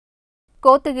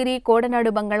கோத்தகிரி கோடநாடு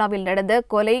பங்களாவில் நடந்த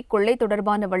கொலை கொள்ளை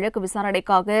தொடர்பான வழக்கு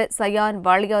விசாரணைக்காக சயான்,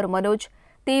 வாளியார் மனோஜ்,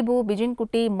 தீபு,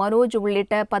 பிஜின்குட்டி, மனோஜ்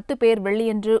உள்ளிட்ட 10 பேர்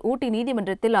வெள்ளியன்று ஊட்டி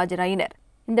நீதிமன்றத்தில் ஆஜராயினர்.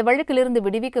 இந்த வழக்கிலிருந்து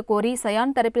விடுவிக்க கோரி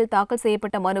சயான் தரப்பில் தாக்கல்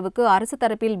செய்யப்பட்ட மனுவுக்கு அரசு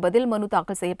தரப்பில் பதில் மனு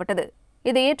தாக்கல் செய்யப்பட்டது.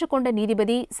 இதை ஏற்றுக்கொண்ட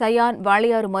நீதிபதி சயான்,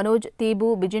 வாளியார் மனோஜ்,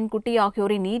 தீபு, பிஜின்குட்டி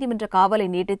ஆகியோரின் நீதிமன்ற காவலை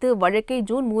நீட்டித்து வழக்கை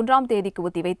ஜூன் 3ஆம் தேதிக்கு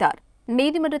ஒத்திவைத்தார்.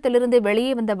 நீதிமன்றத்திலிருந்து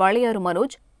வெளியே வந்த வாளியார்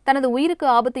மனோஜ் தனது உயிருக்கு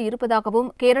ஆபத்து இருப்பதாகவும்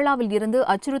கேரளாவில் இருந்து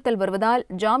அச்சுறுத்தல் வருவதால்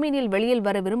ஜாமீனில் வெளியில்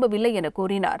வர விரும்பவில்லை என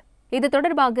கூறினார். இது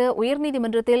தொடர்பாக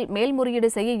உயர்நீதிமன்றத்தில் மேல்முறையீடு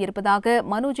செய்ய இருப்பதாக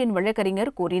மனோஜின்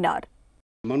வழக்கறிஞர் கூறினார்.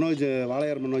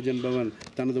 வாளையார் மனோஜ் என்பவன்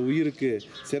தனது உயிருக்கு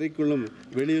சிறைக்குள்ளும்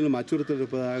வெளியிலும் அச்சுறுத்தல்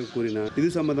இருப்பதாக கூறினார். இது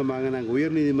சம்பந்தமாக நாங்கள்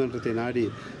உயர்நீதிமன்றத்தை நாடி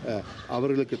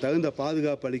அவர்களுக்கு தகுந்த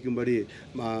பாதுகாப்பு அளிக்கும்படி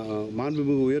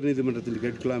மாண்புமிகு உயர்நீதிமன்றத்தில்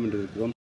கேட்கலாம் என்று இருக்கிறோம்.